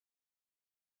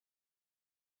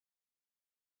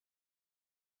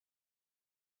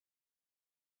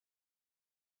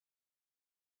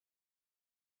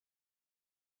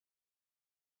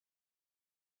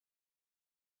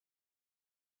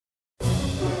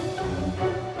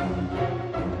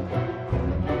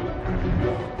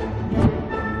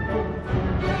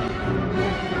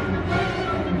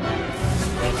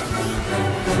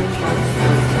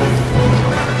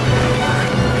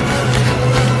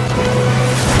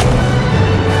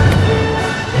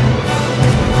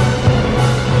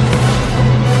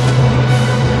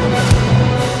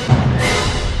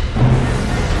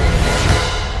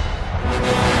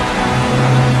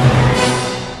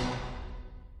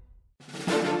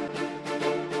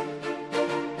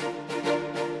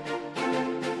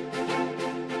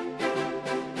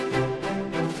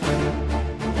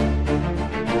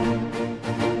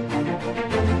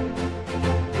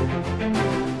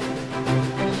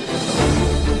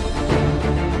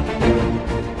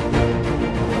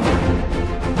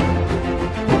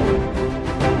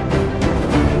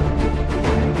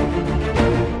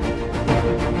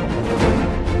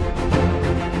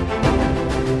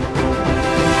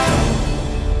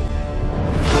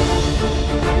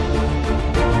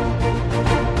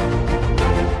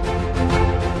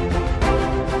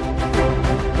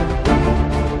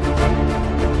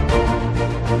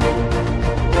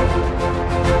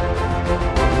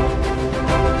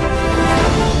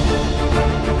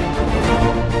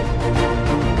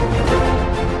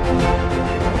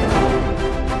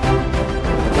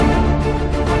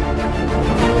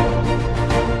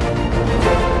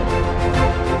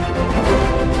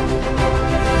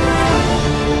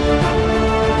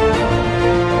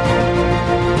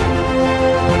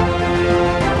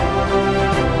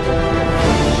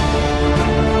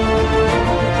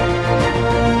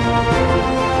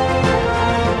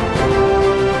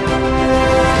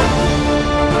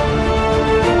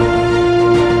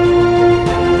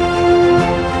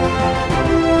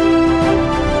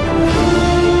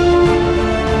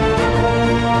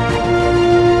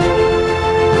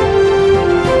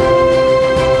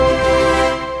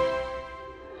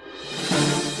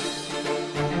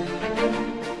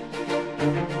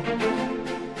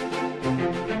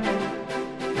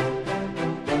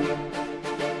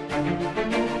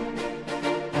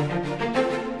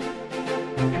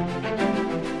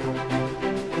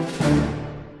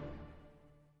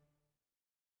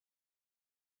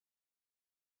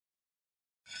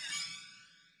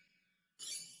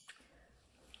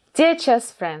Dear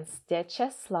chess friends, dear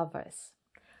chess lovers,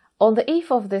 on the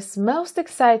eve of this most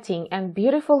exciting and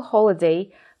beautiful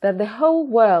holiday that the whole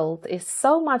world is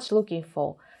so much looking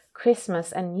for,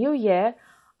 Christmas and New Year,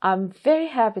 I'm very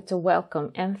happy to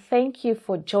welcome and thank you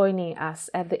for joining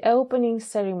us at the opening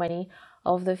ceremony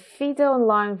of the FIDE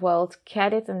Online World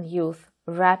Cadet and Youth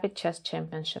Rapid Chess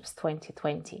Championships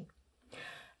 2020.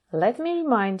 Let me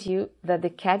remind you that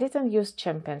the Cadet and Youth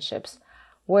Championships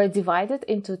were divided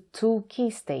into two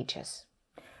key stages.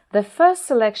 The first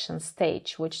selection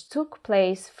stage, which took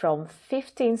place from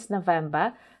 15th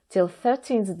November till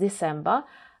 13th December,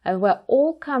 and where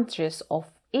all countries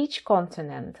of each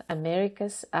continent,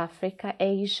 Americas, Africa,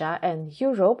 Asia and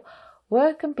Europe,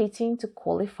 were competing to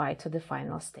qualify to the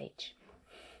final stage.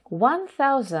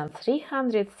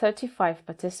 1,335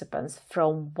 participants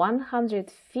from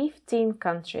 115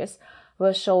 countries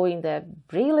were showing their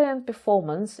brilliant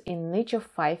performance in each of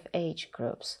 5 age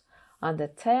groups, under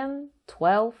 10,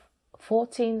 12,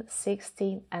 14,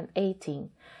 16 and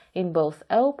 18, in both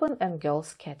open and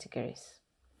girls categories.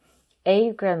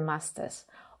 8 grandmasters,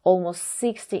 almost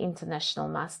 60 international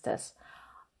masters,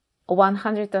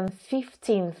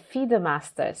 115 FIDE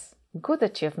masters, good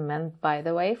achievement by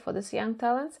the way for these young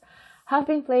talents, have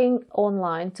been playing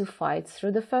online to fight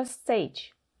through the first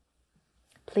stage.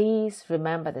 Please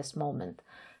remember this moment.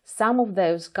 Some of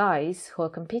those guys who are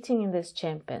competing in these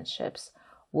championships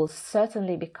will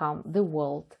certainly become the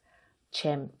world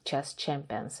chess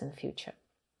champions in future.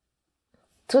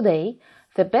 Today,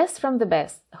 the best from the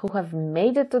best who have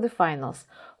made it to the finals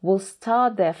will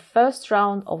start their first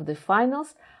round of the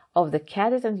finals of the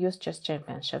Cadet and Youth Chess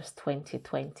Championships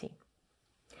 2020.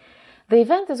 The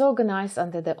event is organized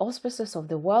under the auspices of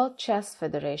the World Chess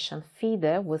Federation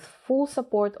FIDE with full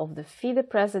support of the FIDE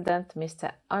President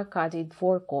Mr. Arkady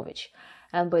Dvorkovich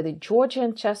and by the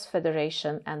Georgian Chess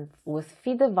Federation and with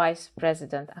FIDE Vice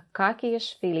President Akaki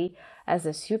Yashvili as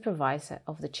the supervisor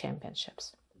of the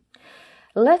championships.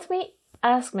 Let me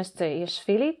ask Mr.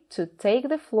 Yashvili to take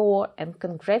the floor and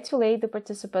congratulate the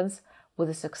participants with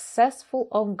the successful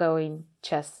ongoing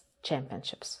chess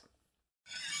championships.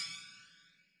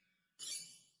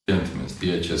 Gentlemen,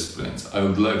 dear chess friends, I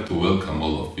would like to welcome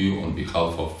all of you on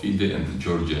behalf of FIDE and the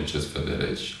Georgian Chess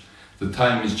Federation. The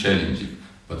time is challenging,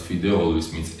 but FIDE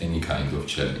always meets any kind of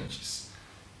challenges.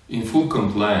 In full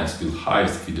compliance with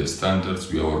highest FIDE standards,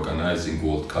 we are organizing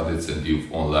World Cadets and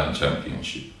Youth Online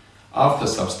Championship. After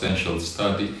substantial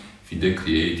study, FIDE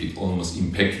created almost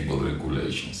impeccable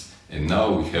regulations, and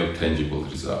now we have tangible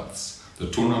results. The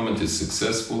tournament is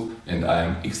successful, and I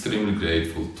am extremely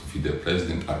grateful to FIDE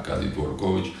President Arkady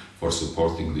Dvorkovich for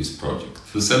supporting this project.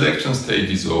 The selection stage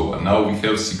is over. Now we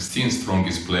have 16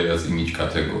 strongest players in each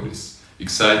categories.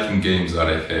 Exciting games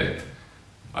are ahead.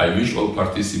 I wish all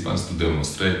participants to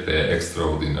demonstrate their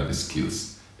extraordinary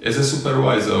skills. As a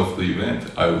supervisor of the event,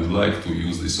 I would like to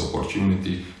use this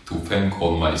opportunity to thank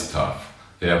all my staff.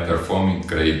 They are performing a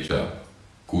great job.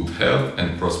 Good health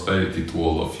and prosperity to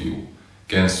all of you.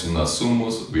 Gens una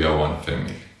sumus, we are one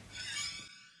family.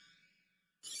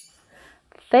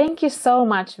 Thank you so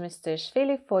much, Mr.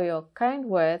 Yashvili, for your kind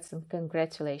words and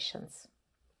congratulations.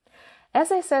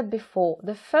 As I said before,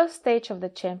 the first stage of the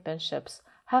championships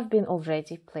have been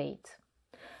already played.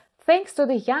 Thanks to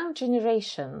the young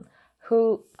generation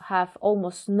who have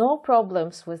almost no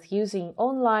problems with using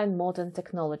online modern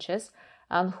technologies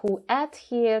and who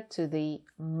adhere to the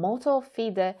motto of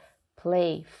FIDE,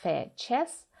 play fair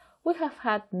chess, we have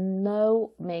had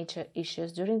no major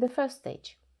issues during the first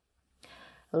stage.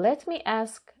 Let me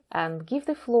ask and give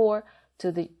the floor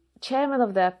to the chairman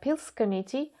of the Appeals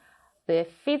Committee, the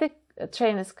FIDE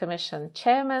Trainers Commission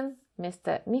Chairman,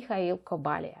 Mr. Mikhail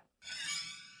Kobalia.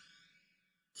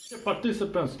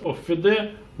 Participants of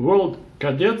FIDE World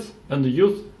Cadets and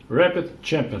Youth Rapid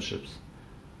Championships.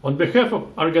 On behalf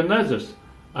of organizers,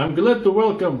 I'm glad to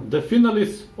welcome the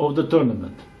finalists of the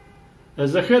tournament.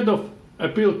 As the head of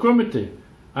Appeal Committee,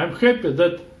 I'm happy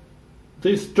that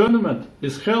this tournament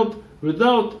is held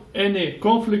without any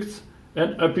conflicts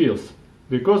and appeals,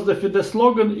 because the FIDE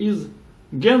slogan is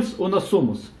Gens una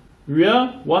sumus, we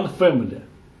are one family.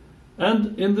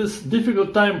 And in this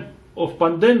difficult time of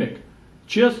pandemic,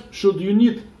 chess should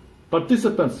unite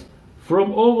participants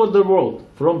from all over the world,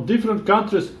 from different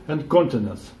countries and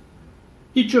continents.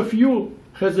 Each of you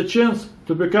has a chance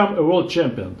to become a world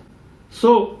champion.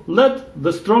 So let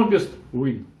the strongest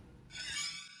win.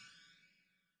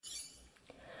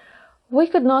 We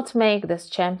could not make this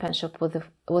championship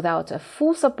without a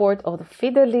full support of the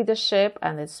FIDE leadership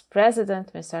and its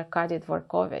president, Mr. Arkady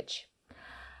Dvorkovich.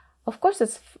 Of course,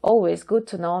 it's always good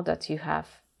to know that you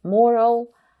have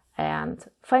moral and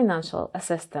financial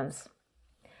assistance.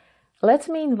 Let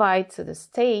me invite to the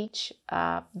stage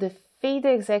the FIDE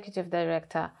Executive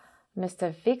Director,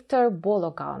 Mr. Victor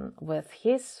Bologan, with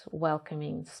his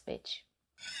welcoming speech.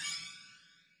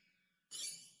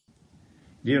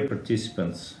 Dear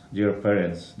participants, dear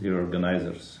parents, dear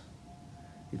organizers,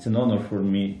 it's an honor for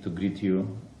me to greet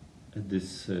you at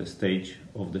this stage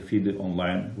of the FIDE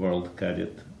Online World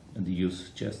Cadet and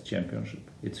Youth Chess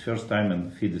Championship. It's first time in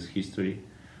FIDE's history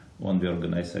when we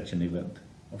organize such an event.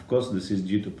 Of course, this is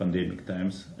due to pandemic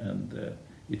times, and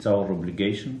it's our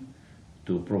obligation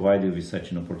to provide you with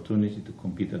such an opportunity to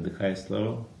compete at the highest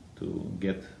level, to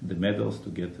get the medals, to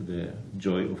get the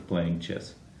joy of playing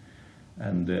chess.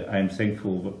 And I'm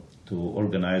thankful to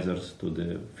organizers, to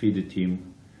the FIDE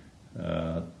team,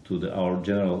 to our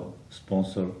general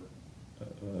sponsor,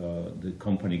 the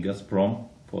company Gazprom,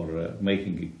 for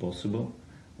making it possible.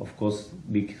 Of course,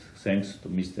 big thanks to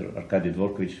Mr. Arkady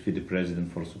Dvorkovich, FIDE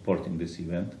president, for supporting this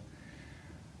event.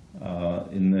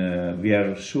 We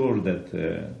are sure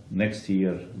that next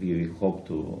year we will hope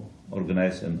to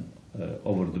organize an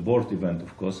over-the-board event,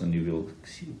 of course, and you will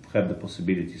have the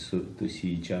possibility to see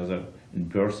each other in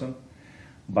person.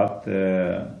 But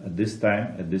at this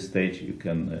time, at this stage, you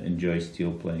can enjoy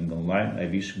still playing online. I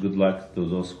wish good luck to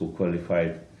those who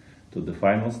qualified to the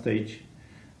final stage.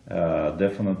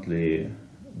 Definitely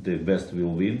the best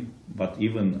will win, but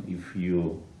even if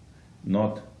you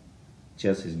not,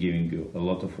 chess is giving you a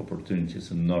lot of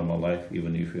opportunities in normal life.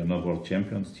 Even if you're not world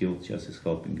champion, still chess is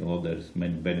helping a lot. There's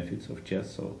many benefits of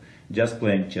chess, so just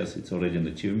playing chess, it's already an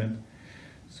achievement.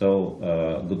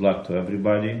 So good luck to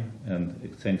everybody,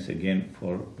 and thanks again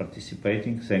for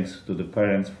participating. Thanks to the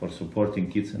parents for supporting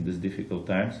kids in these difficult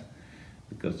times,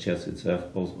 because chess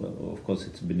itself, of course,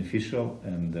 it's beneficial,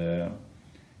 and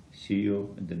see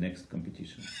you in the next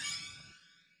competition.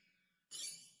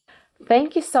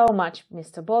 Thank you so much,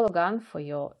 Mr. Bologan, for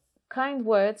your kind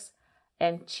words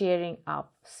and cheering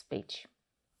up speech.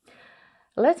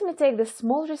 Let me take the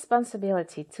small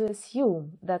responsibility to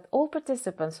assume that all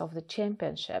participants of the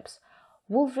championships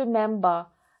will remember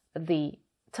the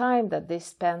time that they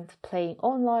spent playing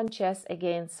online chess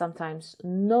against sometimes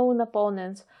known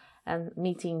opponents and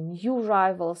meeting new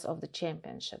rivals of the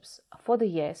championships for the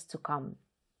years to come.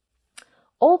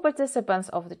 All participants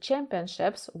of the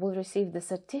championships will receive the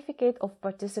certificate of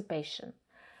participation,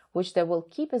 which they will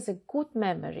keep as a good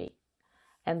memory,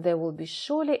 and they will be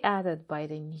surely added by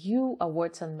the new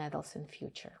awards and medals in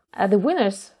future. The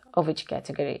winners of each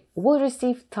category will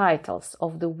receive titles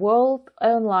of the World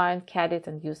Online Cadet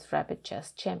and Youth Rapid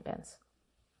Chess Champions.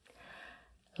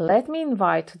 Let me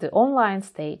invite to the online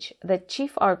stage the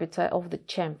chief arbiter of the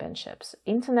championships,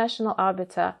 international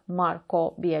arbiter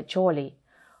Marco Biagioli,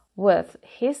 with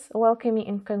his welcoming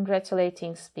and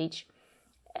congratulating speech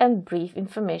and brief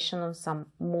information on some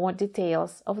more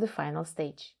details of the final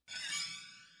stage.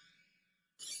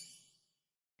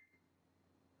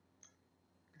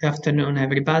 Good afternoon,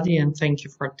 everybody, and thank you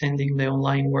for attending the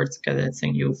online World Cadets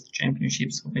and Youth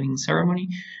Championships opening ceremony,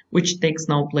 which takes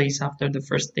now place after the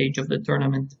first stage of the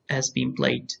tournament has been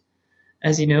played.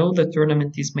 As you know, the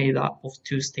tournament is made up of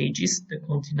two stages, the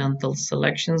continental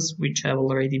selections, which have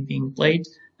already been played,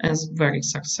 and very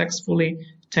successfully,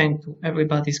 thanks to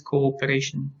everybody's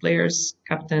cooperation, players,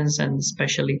 captains, and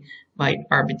especially my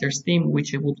arbiters team,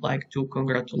 which I would like to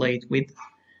congratulate with.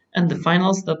 And the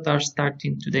finals that are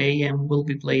starting today and will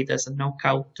be played as a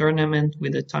knockout tournament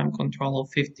with a time control of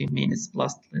 15 minutes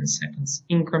plus 10 seconds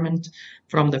increment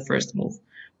from the first move,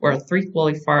 where 3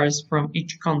 qualifiers from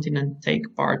each continent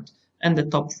take part and the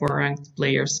top 4 ranked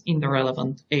players in the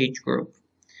relevant age group.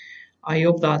 I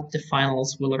hope that the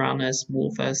finals will run as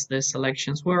smooth as the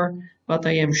selections were, but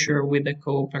I am sure with the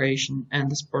cooperation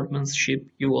and the sportsmanship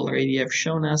you already have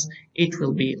shown us, it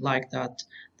will be like that.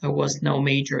 There was no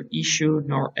major issue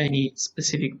nor any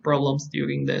specific problems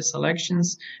during the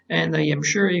selections, and I am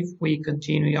sure if we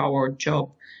continue our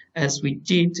job as we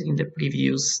did in the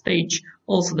previous stage,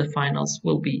 also the finals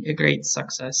will be a great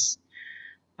success.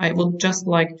 I would just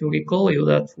like to recall you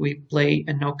that we play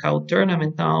a knockout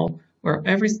tournament now, where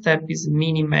every step is a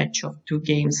mini match of 2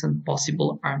 games and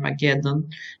possible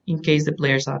Armageddon in case the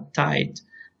players are tied.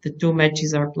 The 2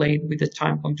 matches are played with a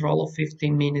time control of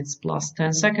 15 minutes plus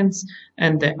 10 seconds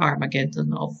and the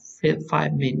Armageddon of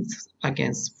 5 minutes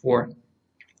against 4.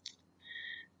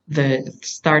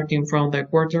 Starting from the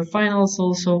quarterfinals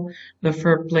also, the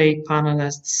fair play panel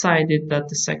has decided that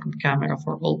the second camera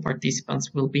for all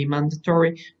participants will be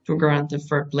mandatory to grant a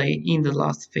fair play in the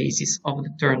last phases of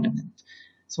the tournament.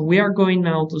 So we are going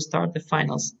now to start the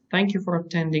finals. Thank you for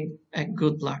attending and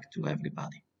good luck to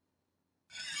everybody.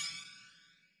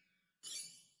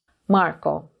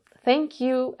 Marco, Thank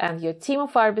you and your team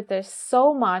of arbiters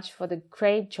so much for the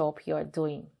great job you are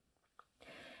doing.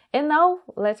 And now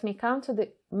let me come to the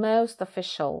most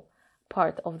official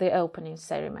part of the opening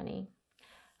ceremony.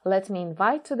 Let me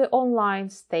invite to the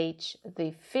online stage the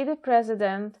FIDE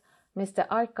president, Mr.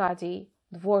 Arkady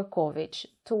Dvorkovich,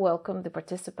 to welcome the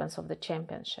participants of the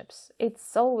championships.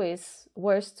 It's always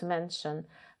worth to mention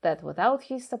that without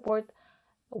his support,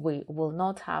 we will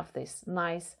not have this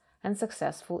nice and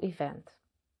successful event.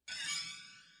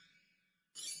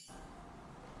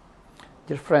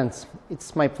 Dear friends,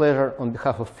 it's my pleasure on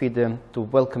behalf of FIDE to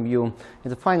welcome you in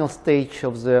the final stage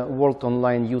of the World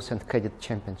Online Youth and Cadet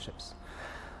Championships.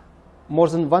 More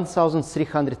than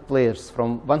 1,300 players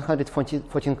from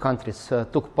 114 countries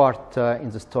took part in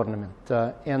this tournament.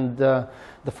 And the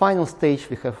final stage,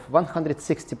 we have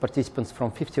 160 participants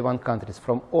from 51 countries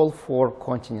from all 4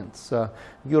 continents,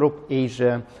 Europe,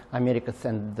 Asia, Americas,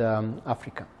 and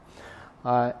Africa.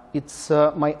 It's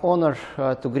my honor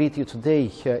to greet you today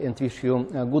and wish you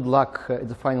good luck at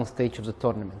the final stage of the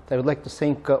tournament. I would like to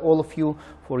thank all of you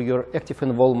for your active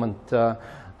involvement,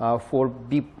 for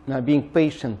being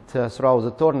patient throughout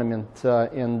the tournament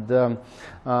and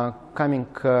coming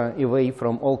away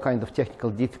from all kinds of technical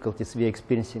difficulties we are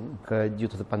experiencing due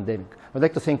to the pandemic. I would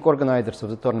like to thank organizers of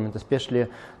the tournament, especially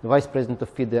the Vice President of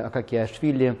FIDE, Akaki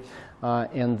Ashvili,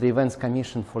 and the Events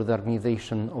Commission for the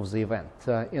organization of the event.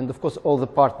 And of course, all the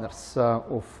partners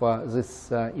of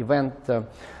this event,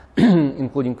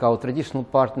 including our traditional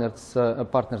partners,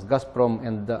 Gazprom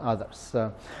and others.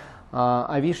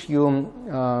 I wish you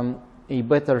a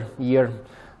better year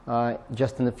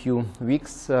just in a few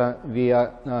weeks. We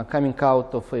are coming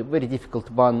out of a very difficult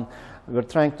one. We're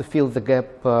trying to fill the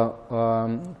gap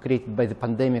created by the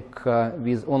pandemic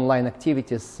with online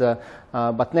activities,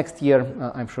 but next year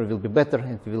I'm sure will be better,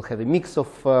 and we will have a mix of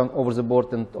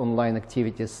over-the-board and online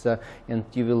activities, and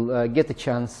you will get a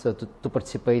chance to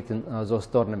participate in those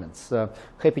tournaments.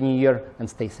 Happy New Year and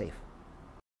stay safe.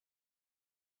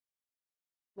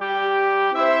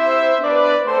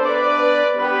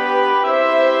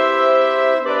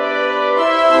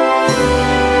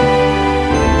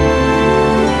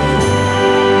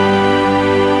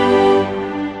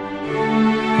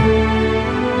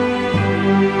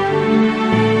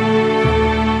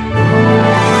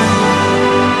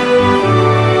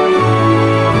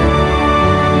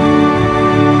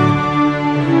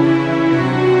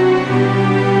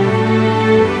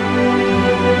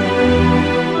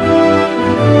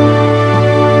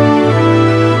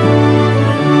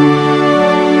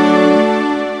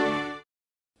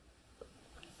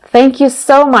 Thank you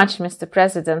so much, Mr.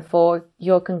 President, for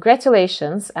your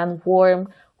congratulations and warm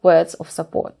words of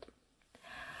support.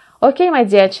 Okay, my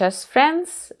dear chess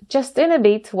friends, just in a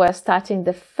bit we're starting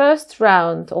the first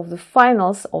round of the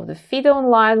finals of the FIDE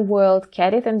Online World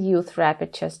Cadet and Youth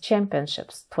Rapid Chess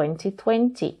Championships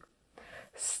 2020.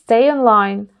 Stay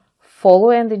online,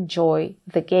 follow and enjoy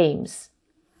the games,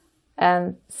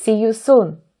 and see you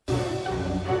soon.